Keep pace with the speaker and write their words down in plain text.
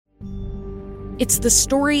It's the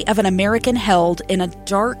story of an American held in a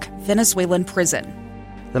dark Venezuelan prison.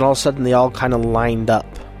 Then all of a sudden they all kind of lined up.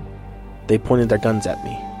 They pointed their guns at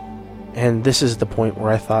me. And this is the point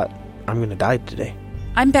where I thought, I'm going to die today.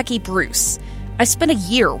 I'm Becky Bruce. I spent a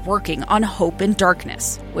year working on Hope in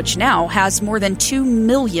Darkness, which now has more than 2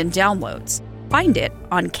 million downloads. Find it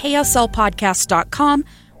on kslpodcast.com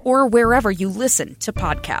or wherever you listen to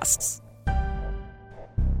podcasts.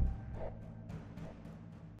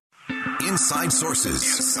 Inside Sources.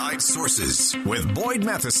 Inside Sources with Boyd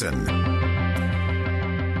Matheson.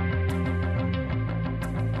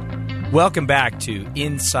 Welcome back to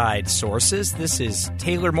Inside Sources. This is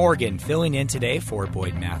Taylor Morgan filling in today for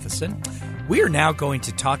Boyd Matheson. We are now going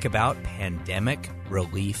to talk about pandemic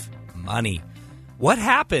relief money. What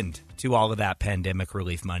happened to all of that pandemic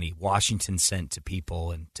relief money Washington sent to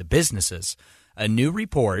people and to businesses? A new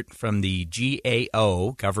report from the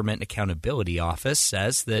GAO, Government Accountability Office,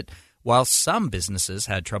 says that while some businesses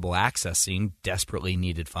had trouble accessing desperately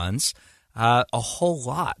needed funds, a whole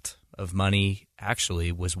lot of money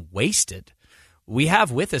actually was wasted. We have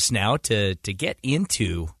with us now to get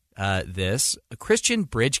into this Christian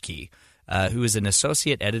Bridgkey, who is an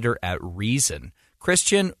associate editor at Reason.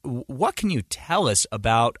 Christian, what can you tell us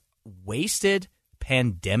about wasted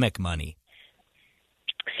pandemic money?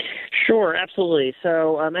 Sure, absolutely.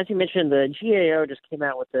 So as you mentioned, the GAO just came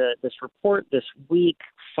out with this report this week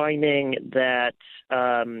finding that,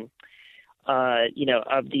 of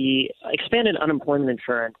the expanded unemployment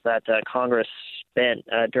insurance that Congress spent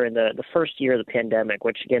during the first year of the pandemic,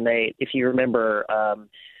 which, again, if you remember,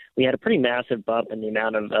 we had a pretty massive bump in the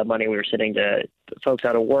amount of money we were sending to folks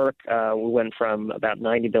out of work. We went from about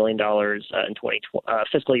 $90 billion in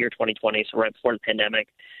fiscal year 2020, so right before the pandemic,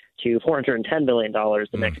 to $410 billion the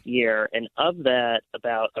next year. And of that,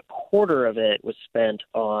 about a quarter of it was spent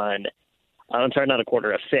on not a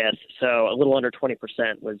quarter, a fifth. So a little under 20%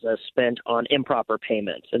 was spent on improper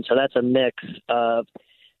payments. And so that's a mix of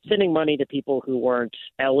sending money to people who weren't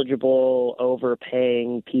eligible,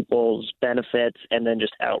 overpaying people's benefits, and then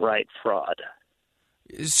just outright fraud.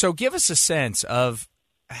 So give us a sense of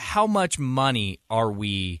how much money are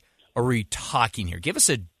we talking here? Give us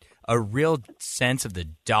a real sense of the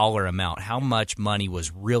dollar amount. How much money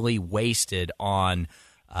was really wasted on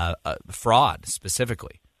fraud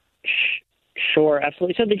specifically? Sure,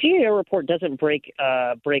 absolutely. So the GAO report doesn't break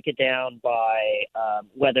it down by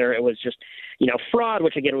whether it was just, fraud,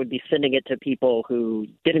 which again would be sending it to people who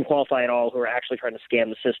didn't qualify at all, who are actually trying to scam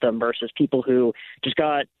the system, versus people who just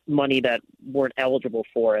got money that weren't eligible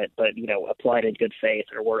for it, but applied in good faith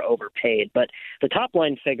or were overpaid. But the top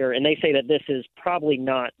line figure, and they say that this is probably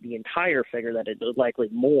not the entire figure, that it is likely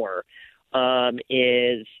more,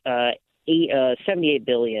 is $78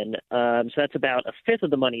 billion. So that's about a fifth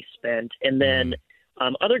of the money spent. And then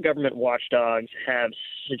other government watchdogs have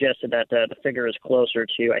suggested that the figure is closer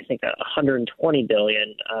to, I think, $150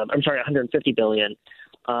 billion.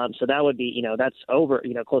 So that would be, that's over,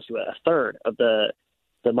 close to a third of the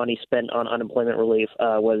money spent on unemployment relief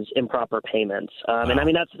was improper payments. Wow. And I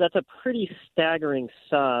mean, that's a pretty staggering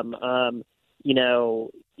sum. You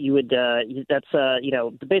would that's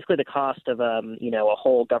basically the cost of a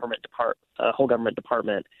whole government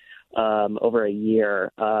department over a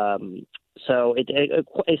year. So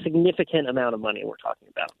a significant amount of money we're talking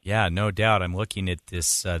about. Yeah, no doubt. I'm looking at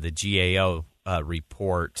this the GAO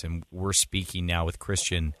report, and we're speaking now with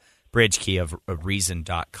Christian Bridgkey of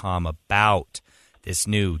Reason.com about this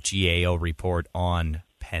new GAO report on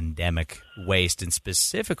pandemic waste, and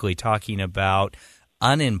specifically talking about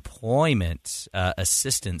unemployment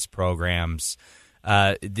assistance programs.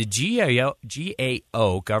 The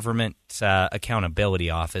GAO, Government Accountability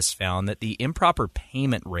Office, found that the improper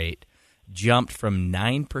payment rate jumped from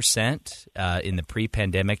 9% in the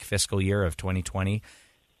pre-pandemic fiscal year of 2020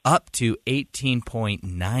 up to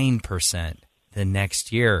 18.9% the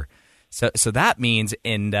next year. So that means,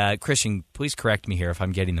 and Christian, please correct me here if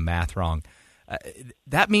I'm getting the math wrong,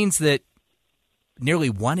 that means that nearly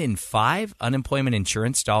 1 in 5 unemployment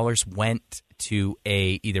insurance dollars went to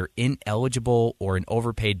a either ineligible or an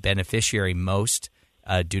overpaid beneficiary, most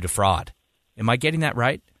due to fraud. Am I getting that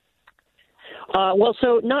right? Well,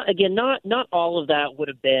 so not all of that would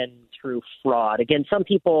have been through fraud. Again, some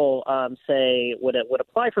people say would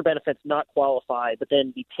apply for benefits, not qualify, but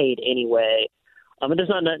then be paid anyway. And there's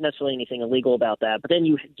not necessarily anything illegal about that. But then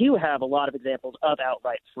you do have a lot of examples of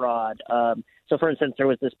outright fraud. So, for instance, there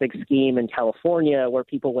was this big scheme in California where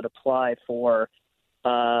people would apply for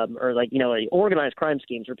organized crime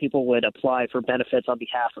schemes where people would apply for benefits on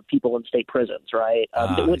behalf of people in state prisons, right?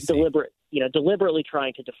 Deliberately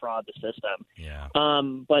trying to defraud the system. Yeah.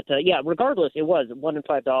 Regardless, it was $1 in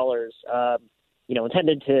 $5.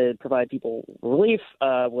 intended to provide people relief,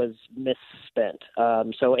 was misspent.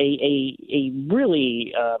 So a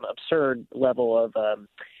really absurd level of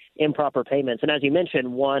improper payments. And as you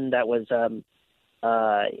mentioned, one that was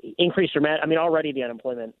increased dramatically. I mean, already the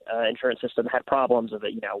unemployment insurance system had problems of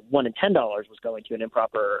it. $1 in $10 was going to an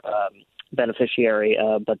improper beneficiary,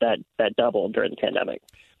 but that doubled during the pandemic.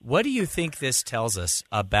 What do you think this tells us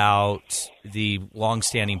about the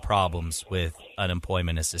longstanding problems with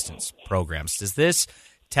unemployment assistance programs? Does this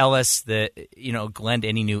tell us that, lend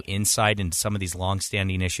any new insight into some of these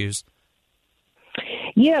longstanding issues?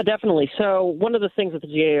 Yeah, definitely. So one of the things that the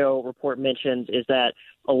GAO report mentions is that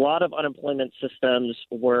a lot of unemployment systems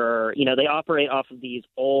were, they operate off of these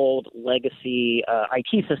old legacy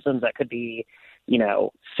IT systems that could be,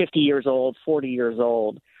 50 years old, 40 years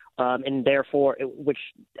old. And therefore, which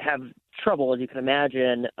have trouble, as you can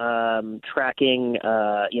imagine, tracking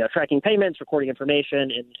payments, recording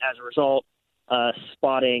information, and as a result,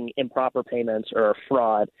 spotting improper payments or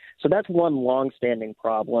fraud. So that's one longstanding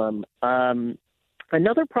problem.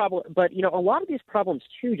 Another problem, but a lot of these problems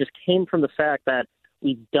too just came from the fact that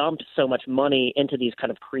we dumped so much money into these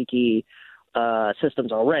kind of creaky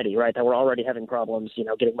systems already, right? That we're already having problems,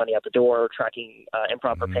 getting money out the door, tracking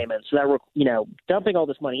improper payments. So that we're, dumping all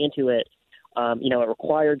this money into it, it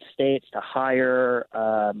required states to hire,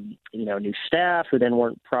 new staff who then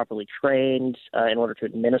weren't properly trained in order to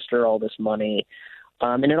administer all this money.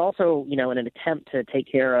 And it also, in an attempt to take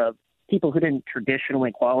care of people who didn't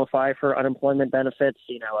traditionally qualify for unemployment benefits,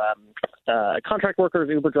 contract workers,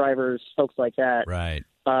 Uber drivers, folks like that. Right.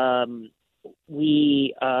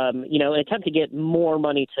 We, in an attempt to get more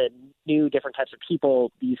money to new different types of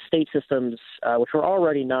people, these state systems, which were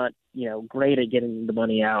already not, great at getting the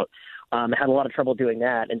money out, had a lot of trouble doing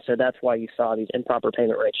that. And so that's why you saw these improper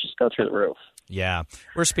payment rates just go through the roof. Yeah.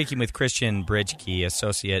 We're speaking with Christian Brijke,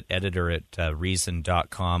 associate editor at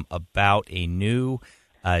Reason.com, about a new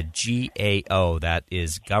GAO, that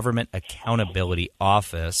is Government Accountability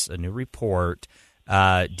Office, a new report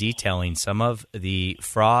detailing some of the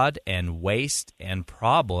fraud and waste and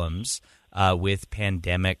problems with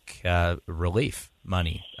pandemic relief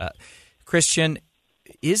money. Christian,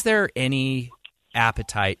 is there any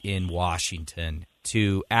appetite in Washington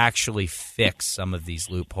to actually fix some of these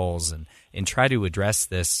loopholes and try to address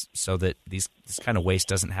this so that this kind of waste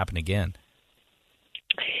doesn't happen again?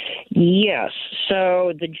 Yes.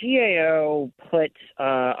 So the GAO put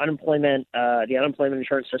the unemployment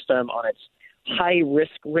insurance system on its high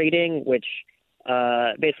risk rating, which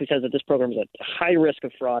basically says that this program is at high risk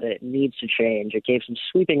of fraud and it needs to change. It gave some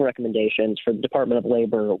sweeping recommendations for the Department of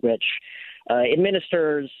Labor, which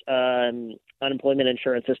administers unemployment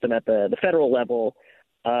insurance system at the federal level.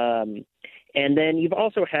 And then you've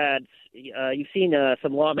also had you've seen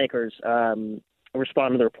some lawmakers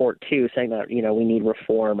respond to the report too, saying that we need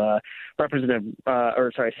reform.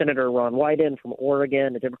 Senator Ron Wyden from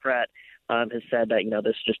Oregon, a Democrat, has said that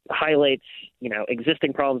this just highlights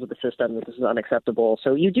existing problems with the system, that this is unacceptable.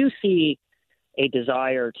 So you do see a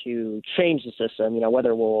desire to change the system.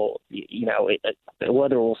 Whether we'll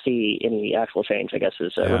see any actual change, I guess,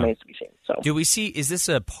 remains to be seen. So, do we see? Is this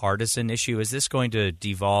a partisan issue? Is this going to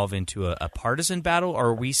devolve into a partisan battle, or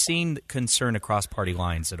are we seeing concern across party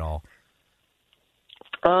lines at all?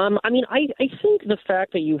 I think the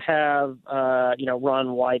fact that you have, Ron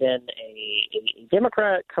Wyden, a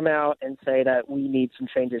Democrat, come out and say that we need some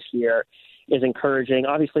changes here is encouraging.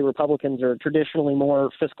 Obviously, Republicans are traditionally more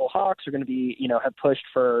fiscal hawks, are going to be, have pushed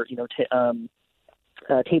for,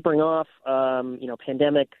 tapering off,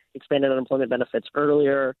 pandemic expanded unemployment benefits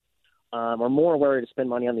earlier, are more worried to spend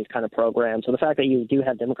money on these kind of programs. So the fact that you do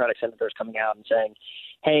have Democratic senators coming out and saying,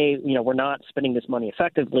 hey, we're not spending this money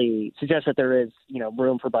effectively, suggests that there is,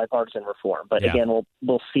 room for bipartisan reform. But again,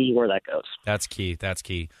 we'll see where that goes. That's key.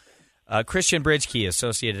 Christian Brijke,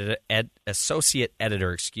 associate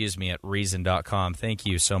editor, at Reason.com. Thank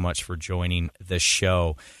you so much for joining the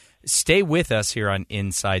show. Stay with us here on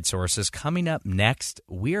Inside Sources. Coming up next,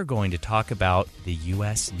 we are going to talk about the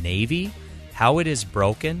U.S. Navy, how it is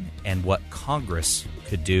broken, and what Congress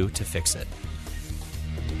could do to fix it.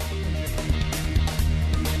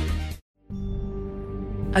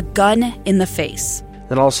 A gun in the face.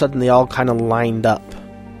 Then all of a sudden they all kind of lined up.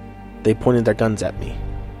 They pointed their guns at me.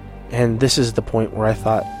 And this is the point where I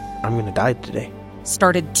thought, I'm going to die today.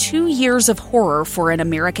 Started 2 years of horror for an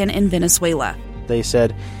American in Venezuela. They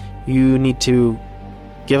said, you need to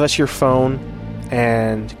give us your phone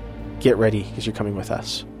and get ready because you're coming with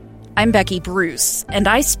us. I'm Becky Bruce, and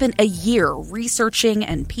I spent a year researching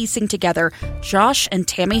and piecing together Josh and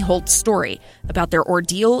Tammy Holt's story about their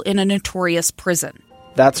ordeal in a notorious prison.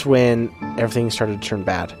 That's when everything started to turn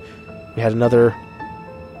bad. We had another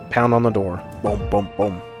pound on the door. Boom, boom,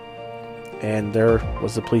 boom. And there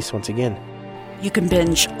was the police once again. You can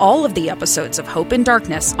binge all of the episodes of Hope in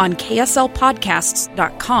Darkness on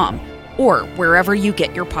KSLPodcasts.com or wherever you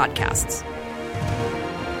get your podcasts.